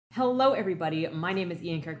Hello everybody, my name is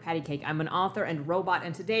Ian Kirk Pattycake. I'm an author and robot,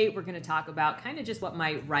 and today we're going to talk about kind of just what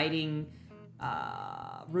my writing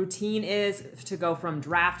routine is to go from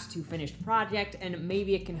draft to finished project, and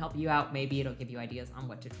maybe it can help you out, maybe it'll give you ideas on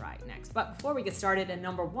what to try next. But before we get started, and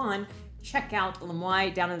number one, check out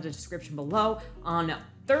Lemoy down in the description below. On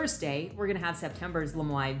Thursday, we're going to have September's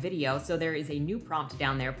Lemoy video, so there is a new prompt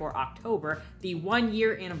down there for October, the 1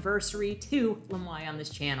 year anniversary to Lemoy on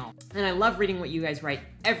this channel. And I love reading what you guys write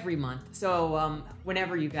every month, so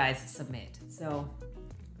whenever you guys submit. So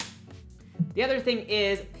the other thing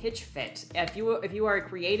is pitch fit. If you are a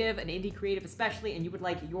creative, an indie creative especially, and you would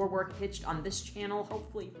like your work pitched on this channel,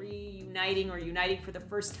 hopefully reuniting or uniting for the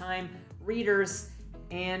first time readers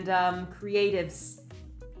and creatives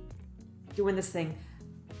doing this thing,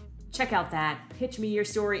 check out that. Pitch me your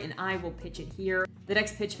story and I will pitch it here. The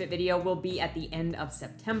next Pitch Fit video will be at the end of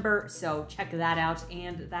September, so check that out,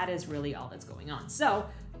 and that is really all that's going on. So,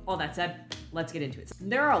 all that said, let's get into it.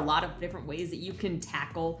 There are a lot of different ways that you can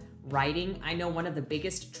tackle writing. I know one of the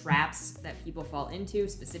biggest traps that people fall into,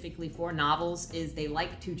 specifically for novels, is they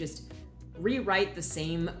like to just rewrite the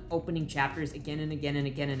same opening chapters again and again and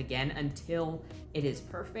again and again until it is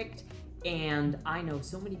perfect. And I know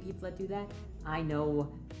so many people that do that. I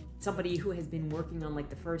know somebody who has been working on like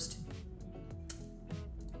the first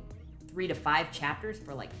 3 to 5 chapters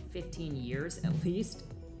for like 15 years at least,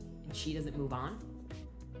 and she doesn't move on.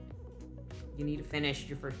 You need to finish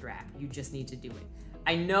your first draft. You just need to do it.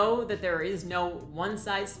 I know that there is no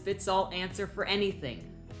one-size-fits-all answer for anything,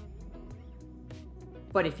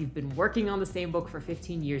 but if you've been working on the same book for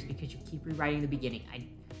 15 years because you keep rewriting the beginning,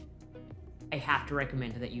 I have to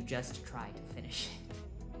recommend that you just try to finish it.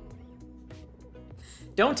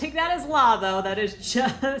 Don't take that as law, though. That is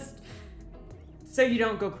just so you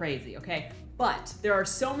don't go crazy, okay? But there are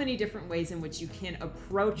so many different ways in which you can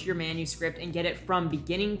approach your manuscript and get it from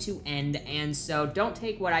beginning to end, and so don't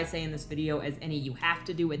take what I say in this video as any you have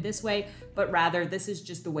to do it this way, but rather this is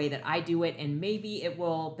just the way that I do it, and maybe it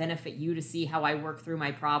will benefit you to see how I work through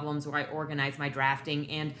my problems or I organize my drafting,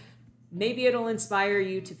 and maybe it'll inspire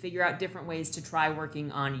you to figure out different ways to try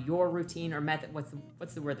working on your routine or method.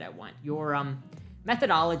 What's the word that I want? Your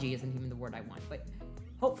methodology isn't even the word I want, but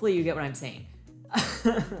hopefully you get what I'm saying.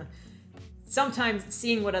 Sometimes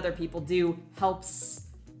seeing what other people do helps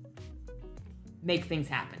make things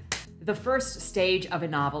happen. The first stage of a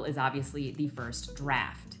novel is obviously the first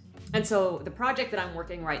draft. And so the project that I'm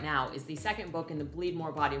working right now is the second book in the Bleed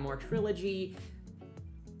More, Body More trilogy.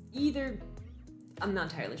 I'm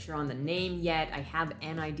not entirely sure on the name yet. I have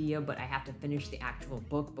an idea, but I have to finish the actual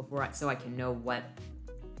book so I can know what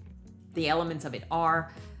the elements of it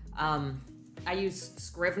are. I use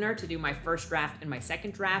Scrivener to do my first draft and my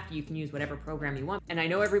second draft. You can use whatever program you want. And I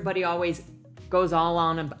know everybody always goes all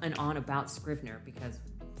on and on about Scrivener because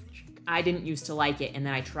I didn't used to like it, and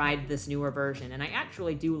then I tried this newer version, and I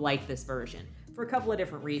actually do like this version for a couple of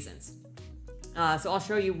different reasons. So I'll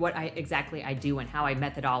show you what exactly I do and how I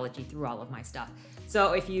methodology through all of my stuff.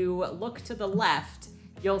 So if you look to the left,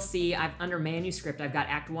 you'll see under manuscript, I've got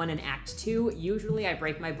Act 1 and Act 2. Usually I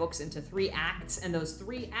break my books into 3 acts, and those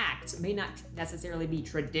 3 acts may not necessarily be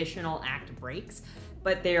traditional act breaks,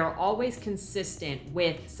 but they are always consistent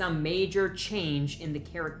with some major change in the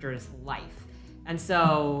character's life. And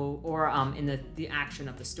so, or in the action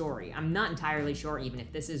of the story. I'm not entirely sure even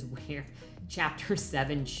if this is where Chapter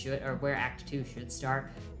 7 should, or where Act 2 should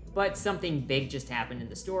start, but something big just happened in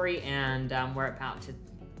the story, and we're about to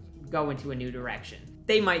go into a new direction.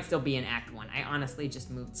 They might still be in Act 1. I honestly just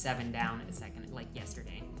moved 7 down in a second, like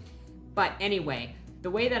yesterday. But anyway, the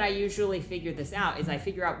way that I usually figure this out is I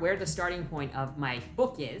figure out where the starting point of my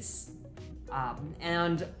book is,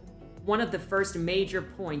 and one of the first major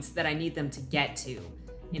points that I need them to get to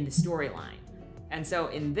in the storyline. And so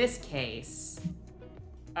in this case,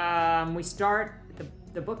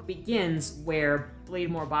 the book begins where Bleed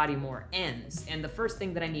More, Body More ends. And the first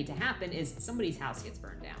thing that I need to happen is somebody's house gets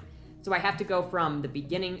burned down. So I have to go from the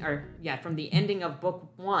beginning, from the ending of book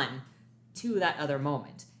 1 to that other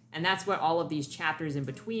moment. And that's what all of these chapters in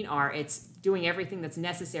between are. It's doing everything that's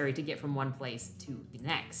necessary to get from one place to the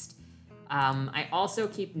next. I also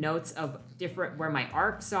keep notes of where my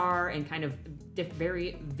arcs are and kind of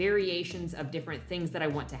variations of different things that I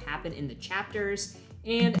want to happen in the chapters.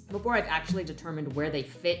 And before I've actually determined where they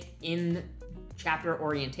fit in chapter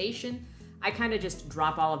orientation, I kind of just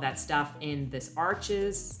drop all of that stuff in this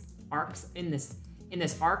in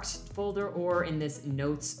this arcs folder or in this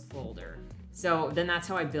notes folder. So then that's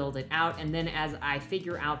how I build it out, and then as I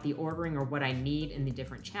figure out the ordering or what I need in the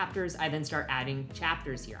different chapters, I then start adding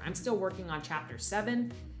chapters here. I'm still working on chapter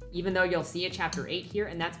 7, even though you'll see a chapter 8 here,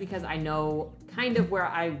 and that's because I know kind of where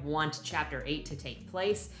I want chapter 8 to take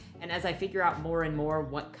place. And as I figure out more and more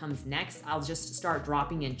what comes next, I'll just start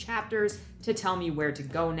dropping in chapters to tell me where to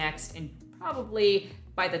go next. And probably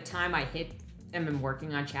by the time I am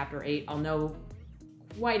working on chapter 8, I'll know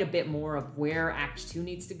quite a bit more of where Act 2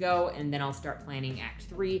 needs to go, and then I'll start planning Act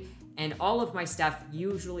 3. And all of my stuff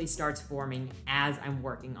usually starts forming as I'm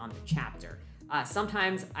working on the chapter.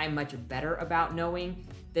 Sometimes I'm much better about knowing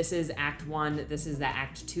this is Act 1, this is the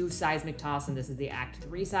Act 2 seismic toss, and this is the Act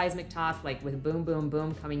 3 seismic toss, like with Boom Boom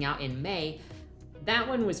Boom coming out in May. That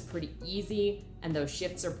one was pretty easy, and those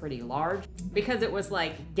shifts are pretty large, because it was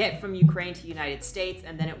like get from Ukraine to United States,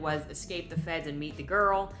 and then it was escape the feds and meet the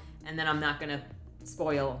girl, and then I'm not gonna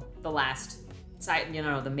spoil the last side,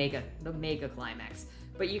 the mega climax.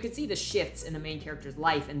 But you could see the shifts in the main character's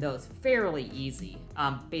life and those fairly easy,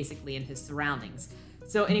 basically in his surroundings.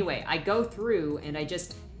 So anyway, I go through and I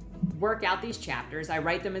just work out these chapters. I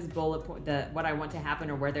write them as bullet points, what I want to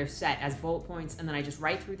happen or where they're set as bullet points, and then I just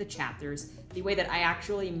write through the chapters. The way that I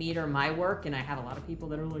actually meter my work, and I have a lot of people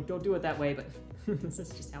that are like, don't do it that way, but this is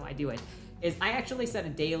just how I do it, is I actually set a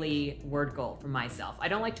daily word goal for myself. I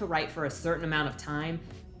don't like to write for a certain amount of time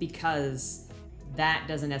because that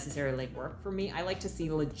doesn't necessarily work for me. I like to see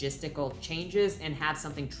logistical changes and have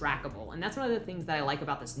something trackable. And that's one of the things that I like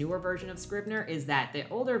about this newer version of Scrivener is that the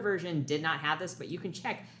older version did not have this, but you can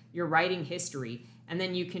check your writing history and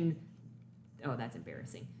then you can, oh, that's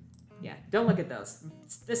embarrassing. Yeah, don't look at those.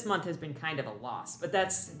 This month has been kind of a loss, but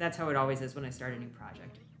that's how it always is when I start a new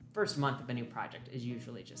project. First month of a new project is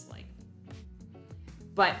usually just like,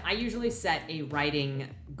 but I usually set a writing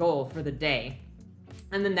goal for the day,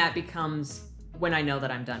 and then that becomes when I know that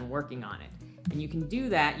I'm done working on it. And you can do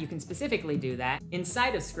that, you can specifically do that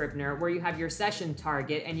inside of Scrivener where you have your session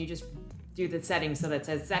target and you just do the settings so that it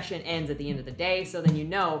says session ends at the end of the day, so then you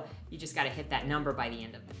know you just gotta hit that number by the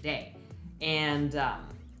end of the day. And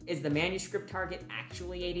is the manuscript target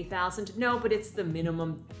actually 80,000? No, but it's the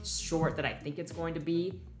minimum short that I think it's going to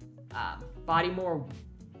be. Bodymore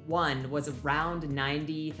 1 was around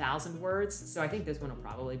 90,000 words, so I think this one will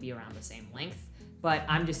probably be around the same length, but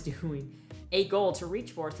I'm just doing a goal to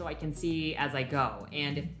reach for so I can see as I go.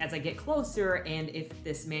 And as I get closer, and if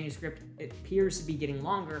this manuscript appears to be getting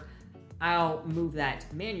longer, I'll move that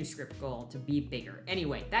manuscript goal to be bigger.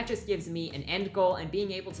 Anyway, that just gives me an end goal, and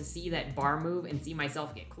being able to see that bar move and see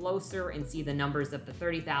myself get closer and see the numbers of the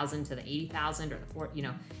 30,000 to the 80,000 or the 40,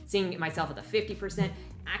 seeing myself at the 50%,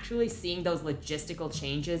 actually seeing those logistical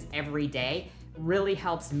changes every day really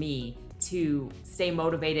helps me to stay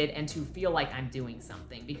motivated and to feel like I'm doing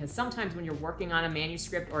something. Because sometimes when you're working on a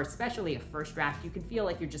manuscript, or especially a first draft, you can feel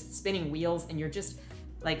like you're just spinning wheels and you're just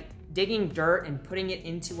like digging dirt and putting it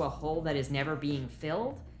into a hole that is never being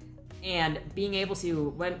filled. And being able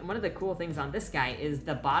to, one of the cool things on this guy is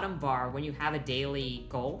the bottom bar, when you have a daily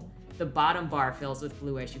goal, the bottom bar fills with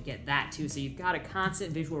blue as you get that too. So you've got a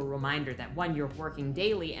constant visual reminder that one, you're working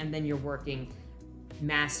daily, and then you're working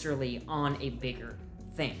masterly on a bigger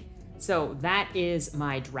thing. So that is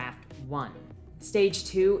my draft 1. Stage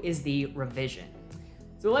 2 is the revision.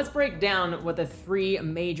 So let's break down what the 3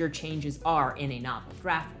 major changes are in a novel.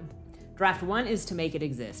 Draft 1 is to make it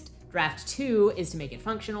exist. Draft 2 is to make it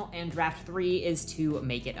functional, and draft 3 is to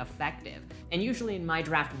make it effective. And usually in my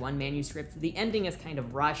draft 1 manuscripts, the ending is kind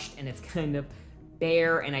of rushed and it's kind of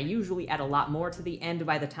bare, and I usually add a lot more to the end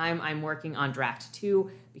by the time I'm working on draft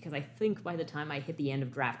 2, because I think by the time I hit the end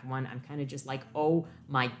of draft 1, I'm kind of just like, oh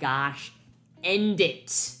my gosh, end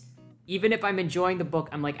it. Even if I'm enjoying the book,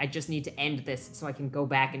 I'm like, I just need to end this so I can go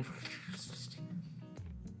back and...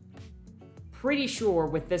 Pretty sure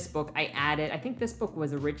with this book I added, I think this book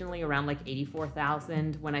was originally around like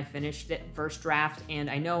 84,000 when I finished it first draft,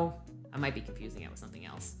 and I know I might be confusing it with something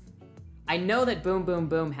else. I know that Boom Boom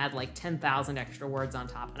Boom had like 10,000 extra words on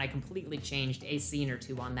top, and I completely changed a scene or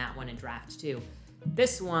two on that one in draft 2.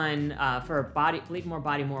 This one, for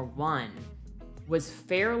Bodymore 1, was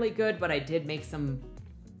fairly good, but I did make some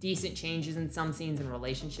decent changes in some scenes, and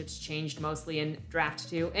relationships changed mostly in draft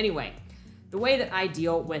 2. Anyway, the way that I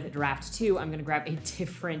deal with draft 2, I'm gonna grab a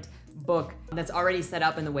different book that's already set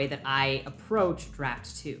up in the way that I approach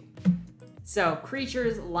draft 2. So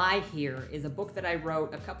Creatures Lie Here is a book that I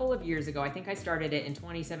wrote a couple of years ago. I think I started it in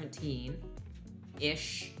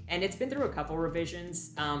 2017-ish, and it's been through a couple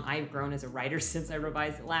revisions. I've grown as a writer since I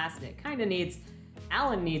revised it last, and it kind of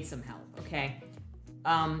Alan needs some help, okay?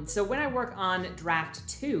 So when I work on draft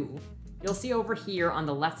 2, you'll see over here on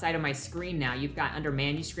the left side of my screen now, you've got under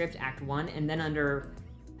manuscript, act 1, and then under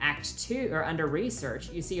act 2, or under research,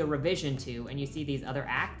 you see a revision 2, and you see these other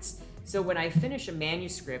acts. So when I finish a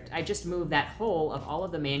manuscript, I just move that whole of all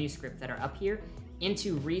of the manuscripts that are up here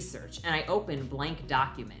into research, and I open blank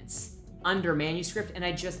documents under manuscript, and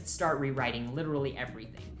I just start rewriting literally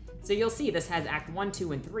everything. So you'll see this has Act 1,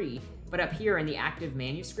 2, and 3, but up here in the active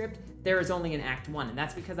manuscript, there is only an Act 1, and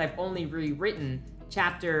that's because I've only rewritten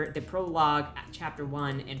the prologue, Chapter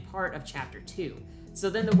 1, and part of Chapter 2. So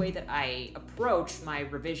then the way that I approach my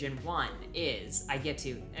revision 1 is I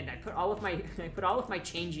put all of my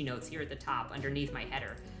changing notes here at the top underneath my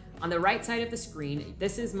header. On the right side of the screen,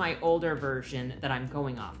 this is my older version that I'm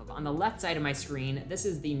going off of. On the left side of my screen, this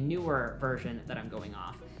is the newer version that I'm going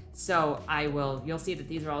off. So you'll see that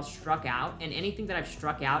these are all struck out, and anything that I've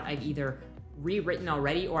struck out, I've either rewritten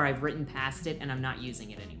already or I've written past it and I'm not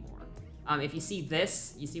using it anymore. If you see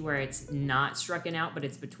this, you see where it's not strucken out, but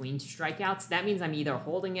it's between strikeouts. That means I'm either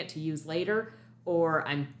holding it to use later or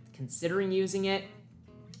I'm considering using it.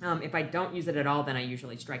 If I don't use it at all, then I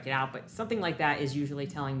usually strike it out, but something like that is usually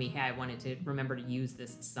telling me, hey, I wanted to remember to use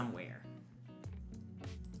this somewhere.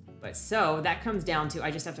 But so that comes down to,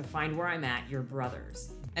 I just have to find where I'm at, your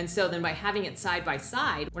brothers. And so then by having it side by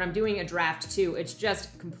side, when I'm doing a draft 2, it's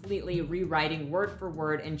just completely rewriting word for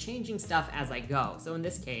word and changing stuff as I go. So in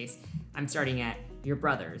this case, I'm starting at your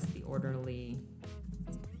brothers, the orderly.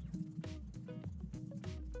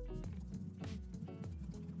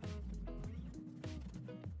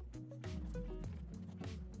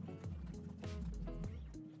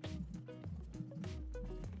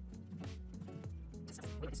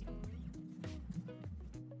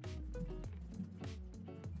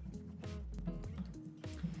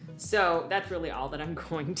 So that's really all that I'm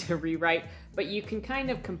going to rewrite, but you can kind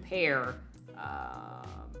of compare.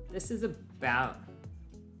 This is about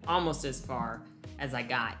almost as far as I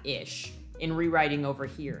got-ish in rewriting over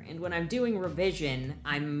here. And when I'm doing revision,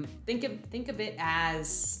 think of it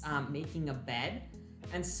as making a bed.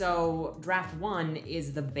 And so draft 1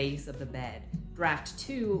 is the base of the bed. Draft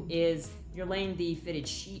 2 is you're laying the fitted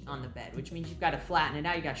sheet on the bed, which means you've got to flatten it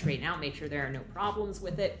out, you got to straighten out, make sure there are no problems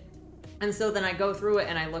with it. And so then I go through it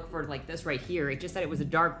and I look for like this right here. It just said it was a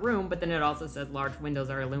dark room, but then it also says large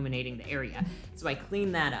windows are illuminating the area. So I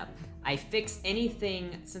clean that up. I fix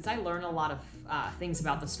anything, since I learn a lot of things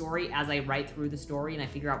about the story as I write through the story and I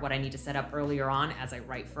figure out what I need to set up earlier on as I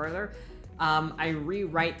write further. I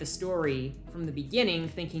rewrite the story from the beginning,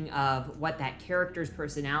 thinking of what that character's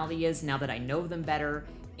personality is now that I know them better,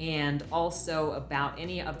 and also about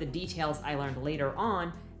any of the details I learned later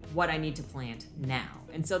on, what I need to plant now.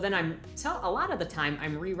 And so then a lot of the time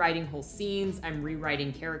I'm rewriting whole scenes, I'm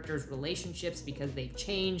rewriting characters' relationships because they've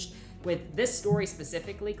changed. With this story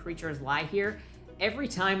specifically, Creatures Lie Here, every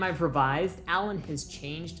time I've revised, Alan has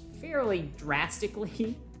changed fairly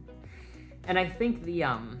drastically. And I think the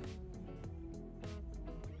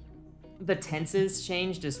tenses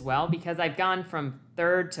changed as well because I've gone from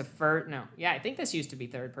third to first. No, yeah, I think this used to be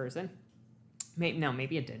third person.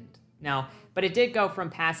 Maybe it didn't. No, but it did go from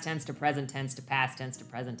past tense to present tense to past tense to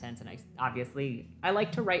present tense, and I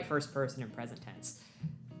like to write first person and present tense.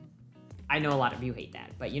 I know a lot of you hate that,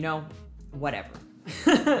 but whatever.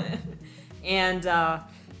 And,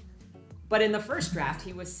 but in the first draft,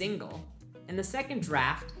 he was single. In the second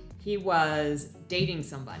draft, he was dating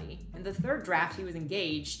somebody. In the third draft, he was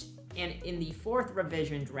engaged. And in the fourth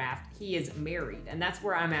revision draft, he is married. And that's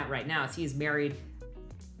where I'm at right now, is he is married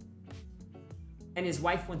and his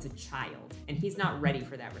wife wants a child, and he's not ready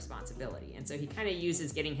for that responsibility. And so he kind of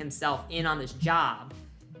uses getting himself in on this job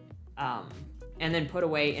and then put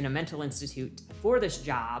away in a mental institute for this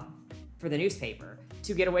job for the newspaper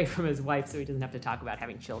to get away from his wife so he doesn't have to talk about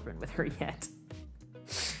having children with her yet.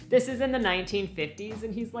 This is in the 1950s,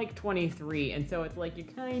 and he's like 23, and so it's like you're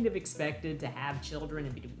kind of expected to have children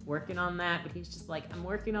and be working on that, but he's just like, I'm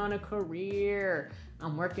working on a career.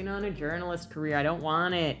 I'm working on a journalist career. I don't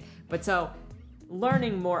want it. But so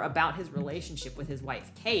learning more about his relationship with his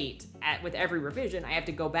wife, Kate, with every revision, I have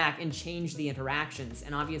to go back and change the interactions.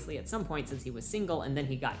 And obviously at some point, since he was single and then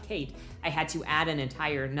he got Kate, I had to add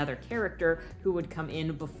another character who would come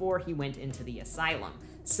in before he went into the asylum.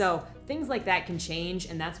 So things like that can change,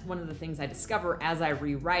 and that's one of the things I discover as I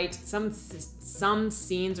rewrite. Some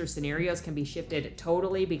scenes or scenarios can be shifted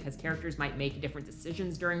totally because characters might make different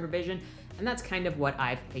decisions during revision, and that's kind of what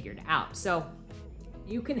I've figured out. So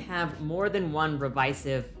you can have more than one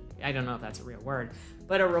revisive, I don't know if that's a real word,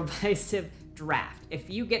 but a revisive draft. If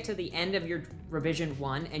you get to the end of your revision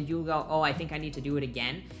 1 and you go, oh, I think I need to do it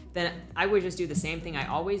again, then I would just do the same thing I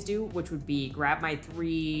always do, which would be grab my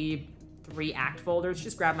three act folders,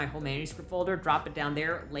 just grab my whole manuscript folder, drop it down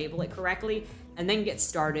there, label it correctly, and then get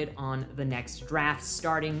started on the next draft,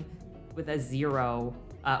 starting with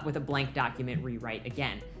a blank document rewrite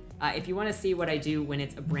again. If you want to see what I do when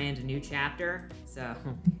it's a brand new chapter, so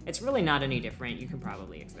it's really not any different. You can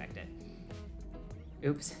probably expect it.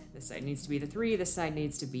 Oops, this side needs to be the 3, this side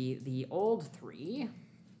needs to be the old 3.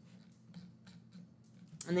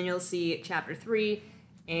 And then you'll see chapter 3,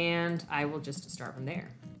 and I will just start from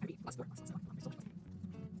there.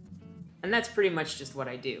 And that's pretty much just what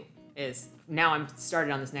I do, is now I'm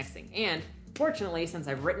started on this next thing. And fortunately, since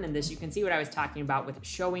I've written in this, you can see what I was talking about with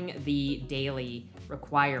showing the daily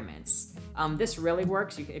requirements. This really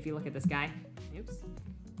works. If you look at this guy, oops.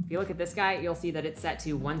 If you look at this guy, you'll see that it's set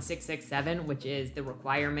to 1667, which is the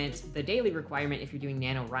requirement, the daily requirement if you're doing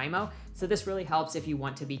NaNoWriMo. So this really helps if you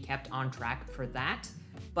want to be kept on track for that.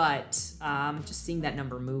 But just seeing that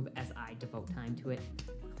number move as I devote time to it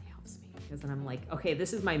really helps me, because then I'm like, okay,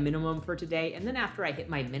 this is my minimum for today. And then after I hit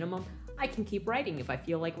my minimum, I can keep writing if I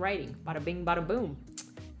feel like writing. Bada bing, bada boom.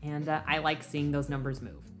 And I like seeing those numbers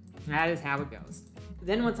move. That is how it goes.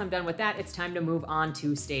 Then once I'm done with that, it's time to move on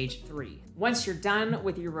to stage 3. Once you're done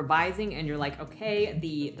with your revising and you're like, okay,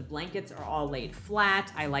 the blankets are all laid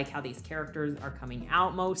flat. I like how these characters are coming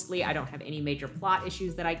out mostly. I don't have any major plot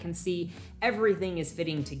issues that I can see. Everything is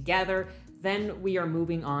fitting together. Then we are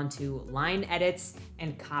moving on to line edits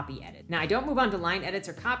and copy edit. Now, I don't move on to line edits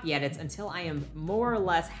or copy edits until I am more or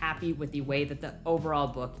less happy with the way that the overall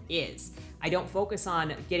book is. I don't focus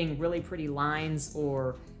on getting really pretty lines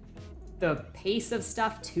or the pace of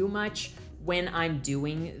stuff too much when I'm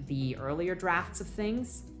doing the earlier drafts of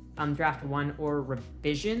things, draft 1 or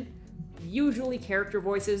revision. Usually character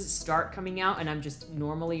voices start coming out and I'm just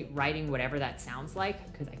normally writing whatever that sounds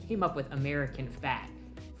like, because I came up with American Fat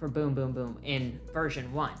for Boom Boom Boom in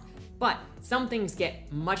version 1. But some things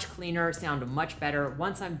get much cleaner, sound much better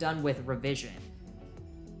once I'm done with revision.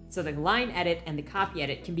 So the line edit and the copy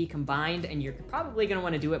edit can be combined, and you're probably going to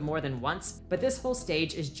want to do it more than once. But this whole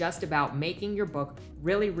stage is just about making your book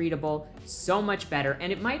really readable, so much better.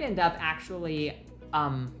 And it might end up actually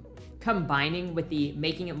combining with the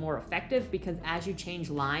making it more effective, because as you change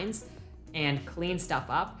lines and clean stuff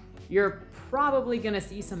up, you're probably going to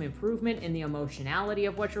see some improvement in the emotionality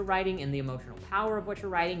of what you're writing, in the emotional power of what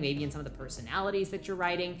you're writing, maybe in some of the personalities that you're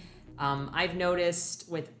writing. I've noticed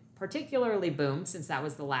with particularly Boom, since that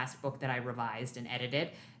was the last book that I revised and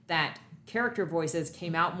edited, that character voices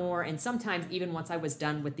came out more, and sometimes even once I was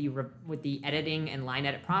done with the editing and line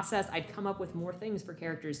edit process, I'd come up with more things for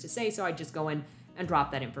characters to say, so I'd just go in and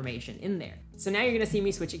drop that information in there. So now you're going to see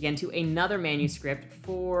me switch again to another manuscript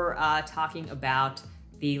for talking about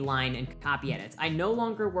the line and copy edits. I no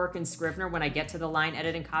longer work in Scrivener when I get to the line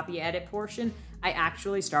edit and copy edit portion. I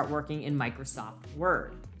actually start working in Microsoft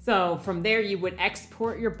Word. So from there, you would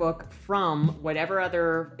export your book from whatever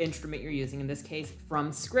other instrument you're using, in this case,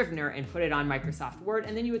 from Scrivener, and put it on Microsoft Word,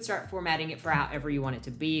 and then you would start formatting it for however you want it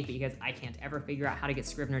to be, because I can't ever figure out how to get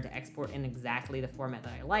Scrivener to export in exactly the format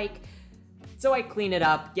that I like. So I clean it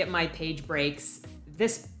up, get my page breaks.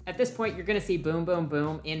 At this point, you're gonna see Boom Boom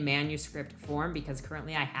Boom in manuscript form, because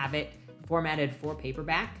currently I have it formatted for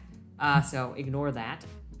paperback, so ignore that.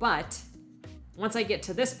 But once I get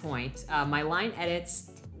to this point, my line edits,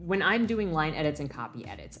 when I'm doing line edits and copy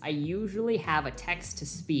edits, I usually have a text to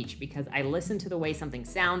speech, because I listen to the way something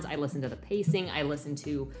sounds, I listen to the pacing, I listen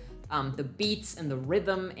to the beats and the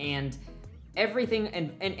rhythm and everything,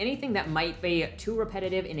 and anything that might be too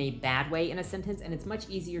repetitive in a bad way in a sentence, and it's much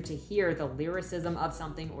easier to hear the lyricism of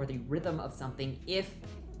something or the rhythm of something if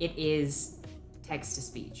it is text to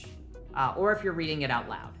speech, or if you're reading it out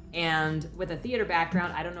loud. And with a theater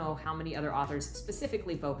background, I don't know how many other authors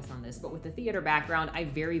specifically focus on this, but with the theater background, I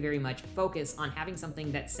very, very much focus on having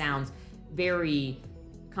something that sounds very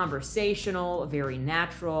conversational, very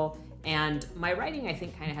natural, and my writing, I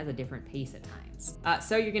think, kind of has a different pace at times.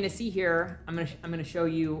 So you're gonna see here, I'm gonna show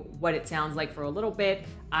you what it sounds like for a little bit.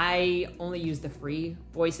 I only use the free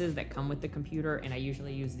voices that come with the computer, and I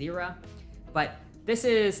usually use Zira, but this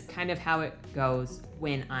is kind of how it goes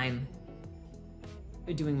when I'm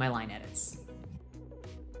doing my line edits.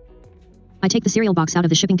 I take the cereal box out of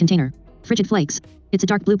the shipping container. Frigid Flakes. It's a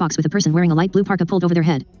dark blue box with a person wearing a light blue parka pulled over their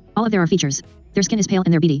head. All of there are features. Their skin is pale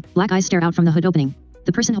and their beady, black eyes stare out from the hood opening.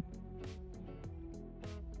 The person...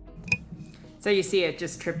 So you see it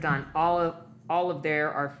just tripped on all of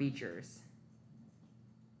there are features.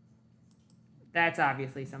 That's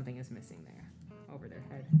obviously something is missing there, over their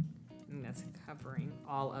head. And that's covering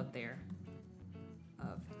all of there.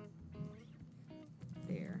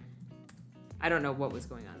 I don't know what was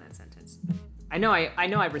going on in that sentence. I know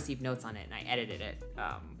I received notes on it and I edited it.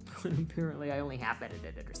 Apparently I only half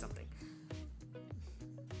edited it or something.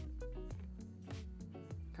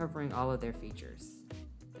 Covering all of their features.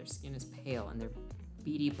 Their skin is pale and their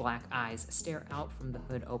beady black eyes stare out from the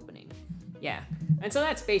hood opening. Yeah, and so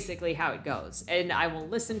that's basically how it goes. And I will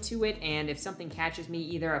listen to it, and if something catches me,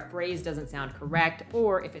 either a phrase doesn't sound correct,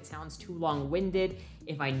 or if it sounds too long-winded,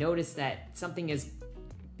 if I notice that something is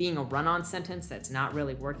being a run-on sentence that's not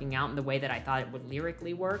really working out in the way that I thought it would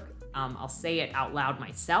lyrically work, I'll say it out loud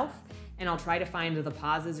myself, and I'll try to find the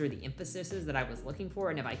pauses or the emphases that I was looking for,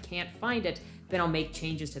 and if I can't find it, then I'll make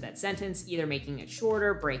changes to that sentence, either making it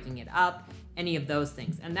shorter, breaking it up, any of those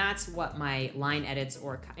things. And that's what my line edits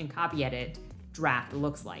and copy edit draft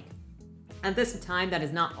looks like. At this time, that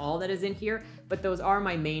is not all that is in here, but those are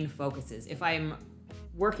my main focuses. If I'm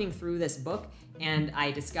working through this book and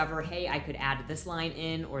I discover, hey, I could add this line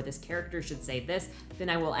in, or this character should say this, then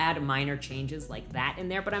I will add minor changes like that in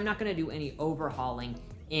there, but I'm not gonna do any overhauling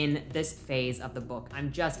in this phase of the book.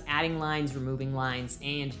 I'm just adding lines, removing lines,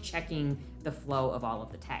 and checking the flow of all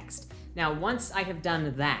of the text. Now, once I have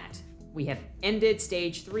done that, we have ended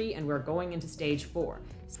stage 3 and we're going into stage 4.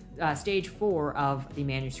 Stage 4 of the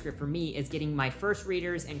manuscript for me is getting my first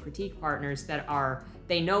readers and critique partners that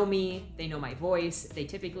they know me, they know my voice, they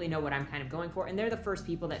typically know what I'm kind of going for, and they're the first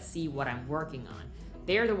people that see what I'm working on.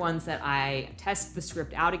 They're the ones that I test the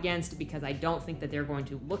script out against, because I don't think that they're going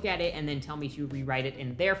to look at it and then tell me to rewrite it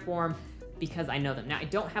in their form, because I know them. Now, I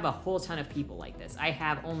don't have a whole ton of people like this. I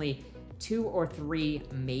have only 2 or 3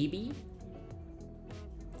 maybe.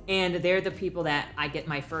 And they're the people that I get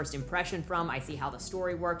my first impression from. I see how the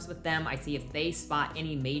story works with them. I see if they spot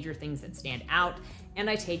any major things that stand out. And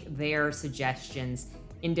I take their suggestions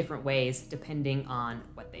in different ways depending on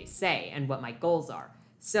what they say and what my goals are.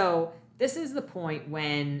 So this is the point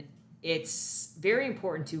when it's very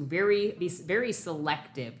important to be very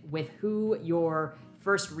selective with who your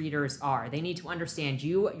first readers are. They need to understand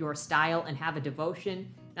you, your style, and have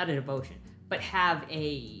have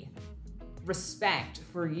a respect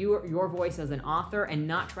for your voice as an author, and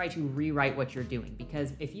not try to rewrite what you're doing.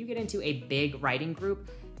 Because if you get into a big writing group,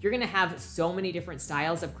 you're gonna have so many different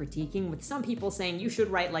styles of critiquing, with some people saying you should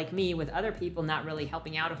write like me, with other people not really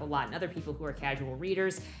helping out a whole lot, and other people who are casual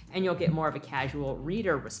readers, and you'll get more of a casual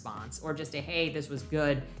reader response, or just a, hey, this was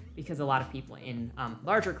good, because a lot of people in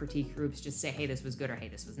larger critique groups just say, hey, this was good, or hey,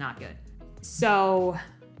 this was not good. So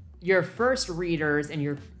your first readers and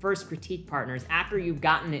your first critique partners, after you've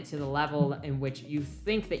gotten it to the level in which you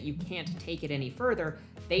think that you can't take it any further,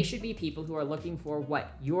 they should be people who are looking for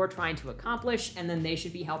what you're trying to accomplish, and then they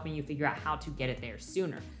should be helping you figure out how to get it there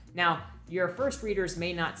sooner. Now, your first readers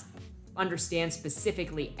may not understand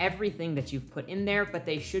specifically everything that you've put in there, but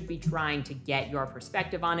they should be trying to get your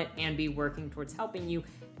perspective on it and be working towards helping you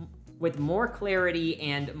with more clarity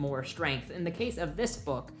and more strength. In the case of this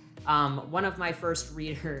book, one of my first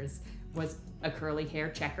readers was a curly hair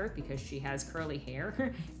checker, because she has curly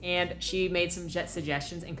hair, and she made some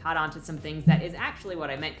suggestions and caught on to some things that is actually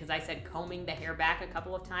what I meant, because I said combing the hair back a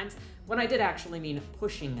couple of times when I did actually mean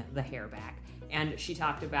pushing the hair back. And she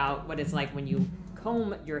talked about what it's like when you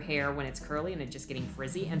comb your hair when it's curly and it's just getting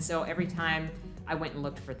frizzy. And so every time I went and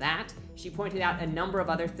looked for that, she pointed out a number of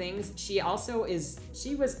other things. She was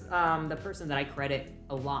the person that I credit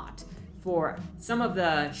a lot for some of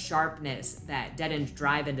the sharpness that Dead End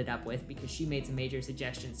Drive ended up with, because she made some major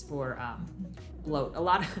suggestions for bloat. A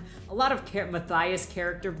lot of Matthias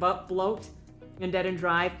character bloat in Dead End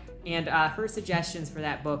Drive, and her suggestions for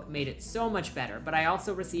that book made it so much better. But I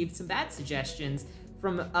also received some bad suggestions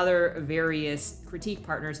from other various critique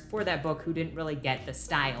partners for that book who didn't really get the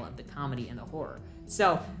style of the comedy and the horror.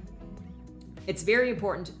 So it's very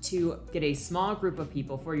important to get a small group of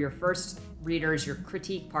people for your first readers, your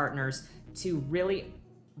critique partners, to really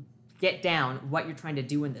get down what you're trying to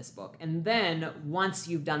do in this book. And then once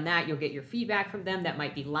you've done that, you'll get your feedback from them. That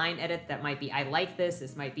might be line edit, that might be I like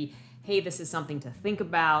this might be, hey, this is something to think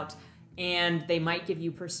about. And they might give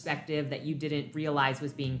you perspective that you didn't realize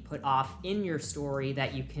was being put off in your story,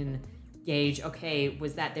 that you can gauge, okay,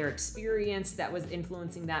 was that their experience that was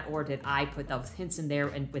influencing that, or did I put those hints in there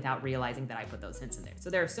and without realizing that I put those hints in there?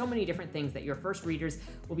 So there are so many different things that your first readers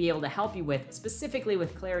will be able to help you with, specifically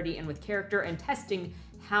with clarity and with character and testing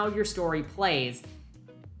how your story plays,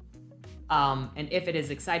 and if it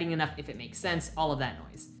is exciting enough, if it makes sense, all of that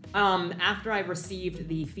noise. After I've received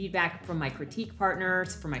the feedback from my critique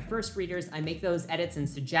partners, for my first readers, I make those edits and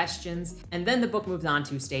suggestions, and then the book moves on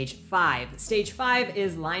to stage 5. Stage 5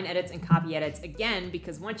 is line edits and copy edits again,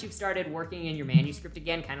 because once you've started working in your manuscript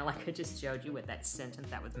again, kind of like I just showed you with that sentence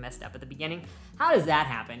that was messed up at the beginning, how does that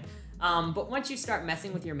happen? But once you start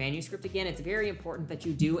messing with your manuscript again, it's very important that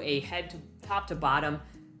you do a top to bottom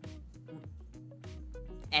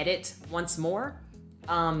edit once more.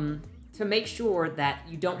 to make sure that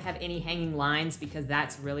you don't have any hanging lines, because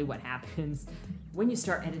that's really what happens when you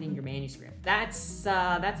start editing your manuscript. That's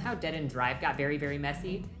how Dead End Drive got very, very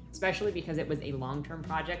messy, especially because it was a long-term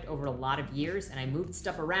project over a lot of years, and I moved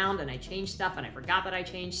stuff around and I changed stuff and I forgot that I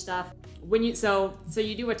changed stuff. So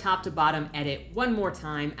you do a top to bottom edit one more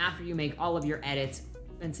time after you make all of your edits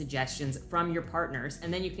and suggestions from your partners,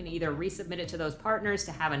 and then you can either resubmit it to those partners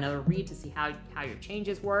to have another read to see how your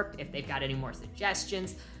changes worked, if they've got any more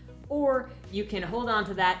suggestions, or you can hold on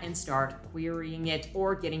to that and start querying it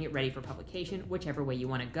or getting it ready for publication, whichever way you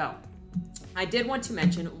want to go. I did want to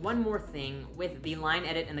mention one more thing with the line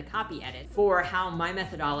edit and the copy edit for how my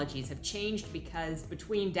methodologies have changed, because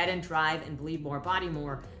between Dead End Drive and Bleed More, Body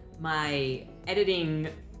More, my editing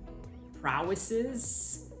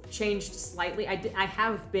prowesses changed slightly. I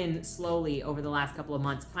have been slowly over the last couple of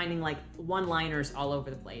months finding like one-liners all over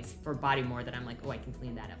the place for Body More that I'm like, oh, I can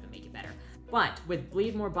clean that up and make it better. But with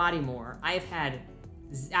Bleed More, Body More, I have had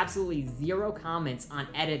absolutely zero comments on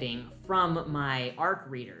editing from my ARC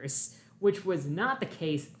readers, which was not the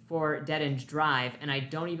case for Dead End Drive, and I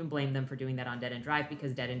don't even blame them for doing that on Dead End Drive,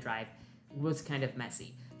 because Dead End Drive was kind of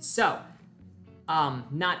messy. So,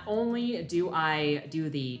 not only do I do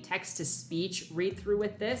the text-to-speech read-through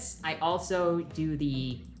with this, I also do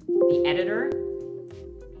the editor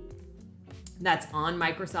that's on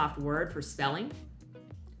Microsoft Word for spelling.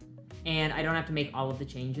 And I don't have to make all of the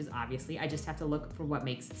changes, obviously. I just have to look for what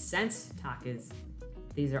makes sense.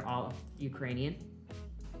 These are all Ukrainian.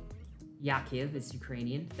 Yakiv is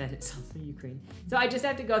Ukrainian. That is also Ukrainian. So I just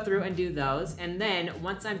have to go through and do those. And then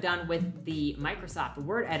once I'm done with the Microsoft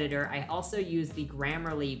Word editor, I also use the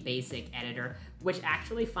Grammarly Basic editor, which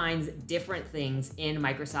actually finds different things in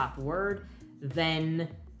Microsoft Word than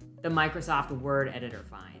the Microsoft Word editor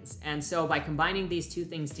finds. And so by combining these two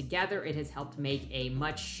things together, it has helped make a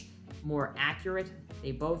much more accurate,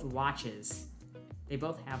 they both have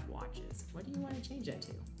watches. What do you want to change that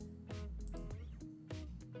to?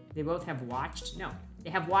 They both have watched? No, they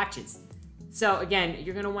have watches. So again,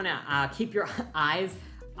 you're gonna wanna keep your eyes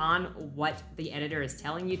on what the editor is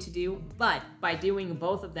telling you to do, but by doing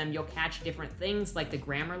both of them, you'll catch different things. Like the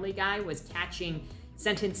Grammarly guy was catching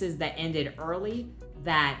sentences that ended early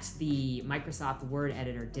that the Microsoft Word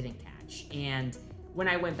editor didn't catch. And when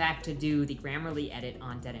I went back to do the Grammarly edit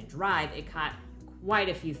on Dead End Drive, it caught quite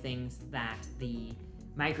a few things that the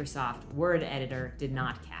Microsoft Word editor did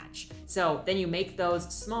not catch. So then you make those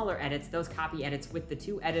smaller edits, those copy edits with the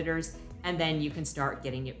two editors, and then you can start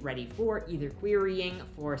getting it ready for either querying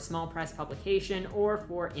for small press publication or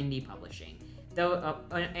for indie publishing.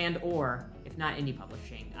 Or if not indie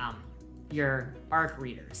publishing, your ARC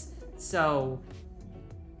readers. So,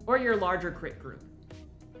 or your larger crit group,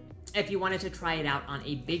 if you wanted to try it out on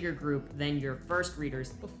a bigger group than your first readers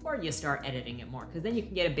before you start editing it more, because then you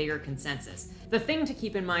can get a bigger consensus. The thing to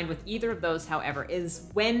keep in mind with either of those, however, is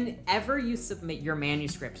whenever you submit your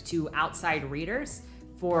manuscript to outside readers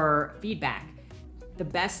for feedback, the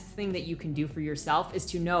best thing that you can do for yourself is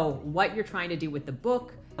to know what you're trying to do with the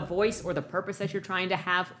book, the voice or the purpose that you're trying to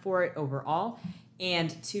have for it overall,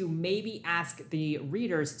 and to maybe ask the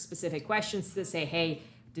readers specific questions to say, hey,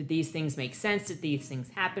 did these things make sense? Did these things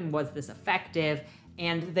happen? Was this effective?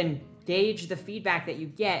 And then gauge the feedback that you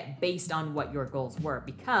get based on what your goals were.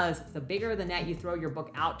 Because the bigger the net you throw your book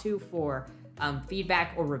out to for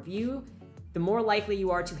feedback or review, the more likely you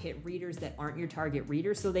are to hit readers that aren't your target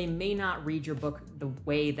readers. So they may not read your book the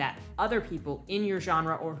way that other people in your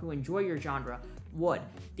genre or who enjoy your genre would.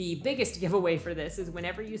 The biggest giveaway for this is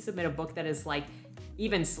whenever you submit a book that is like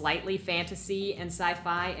even slightly fantasy and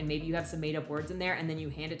sci-fi, and maybe you have some made up words in there, and then you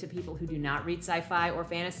hand it to people who do not read sci-fi or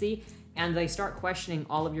fantasy, and they start questioning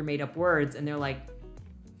all of your made up words, and they're like,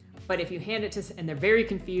 but if you hand it to, and they're very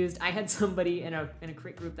confused. I had somebody in a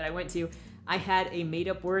crit group that I went to, I had a made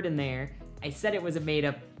up word in there. I said it was a made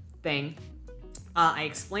up thing. I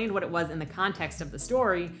explained what it was in the context of the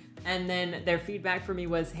story, and then their feedback for me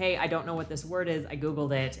was, hey, I don't know what this word is. I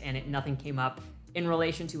Googled it, and nothing came up in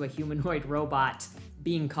relation to a humanoid robot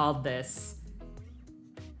being called this.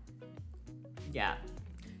 Yeah.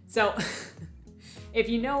 So if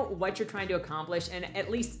you know what you're trying to accomplish and at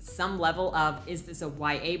least some level of, is this a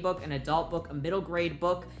YA book, an adult book, a middle grade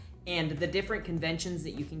book, and the different conventions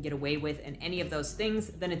that you can get away with and any of those things,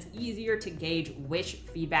 then it's easier to gauge which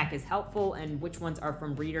feedback is helpful and which ones are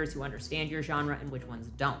from readers who understand your genre and which ones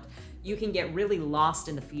don't. You can get really lost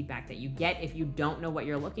in the feedback that you get if you don't know what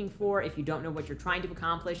you're looking for, if you don't know what you're trying to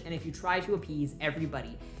accomplish, and if you try to appease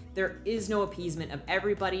everybody. There is no appeasement of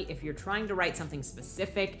everybody if you're trying to write something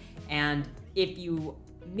specific, and if you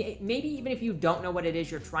maybe even if you don't know what it is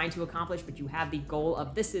you're trying to accomplish, but you have the goal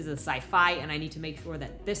of this is a sci-fi and I need to make sure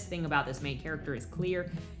that this thing about this main character is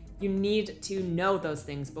clear, you need to know those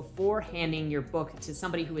things before handing your book to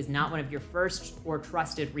somebody who is not one of your first or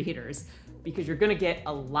trusted readers, because you're going to get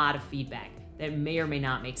a lot of feedback that may or may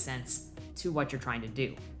not make sense to what you're trying to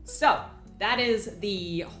do. So that is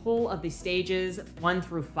the whole of the stages 1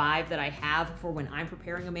 through 5 that I have for when I'm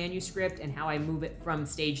preparing a manuscript and how I move it from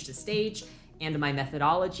stage to stage, and my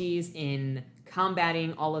methodologies in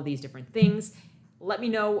combating all of these different things. Let me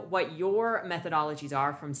know what your methodologies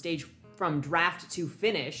are from draft to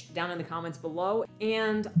finished down in the comments below,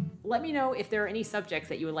 and let me know if there are any subjects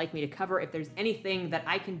that you would like me to cover, if there's anything that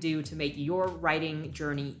I can do to make your writing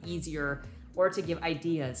journey easier or to give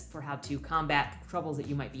ideas for how to combat troubles that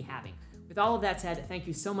you might be having. With all of that said, thank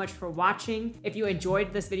you so much for watching. If you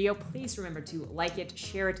enjoyed this video, please remember to like it,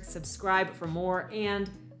 share it, subscribe for more, and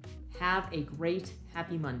have a great,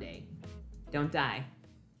 happy Monday. Don't die.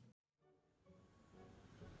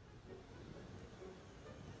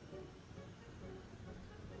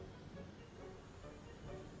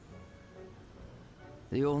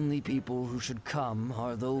 The only people who should come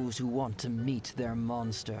are those who want to meet their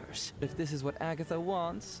monsters. If this is what Agatha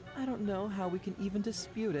wants, I don't know how we can even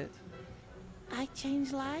dispute it. I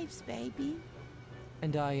change lives, baby.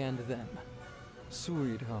 And I and them.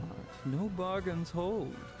 Sweetheart, no bargains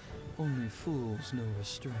hold. Only fools know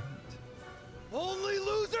restraint. Only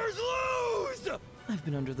losers lose! I've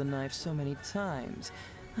been under the knife so many times,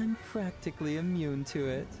 I'm practically immune to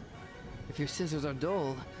it. If your scissors are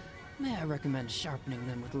dull, may I recommend sharpening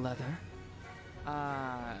them with leather?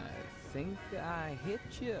 I think I hit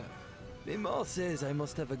you. Mimal says I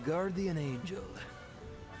must have a guardian angel.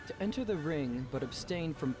 To enter the ring but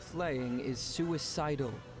abstain from playing is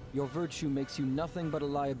suicidal. Your virtue makes you nothing but a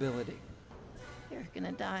liability. You're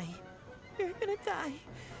gonna die. You're gonna die.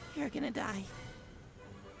 You're gonna die.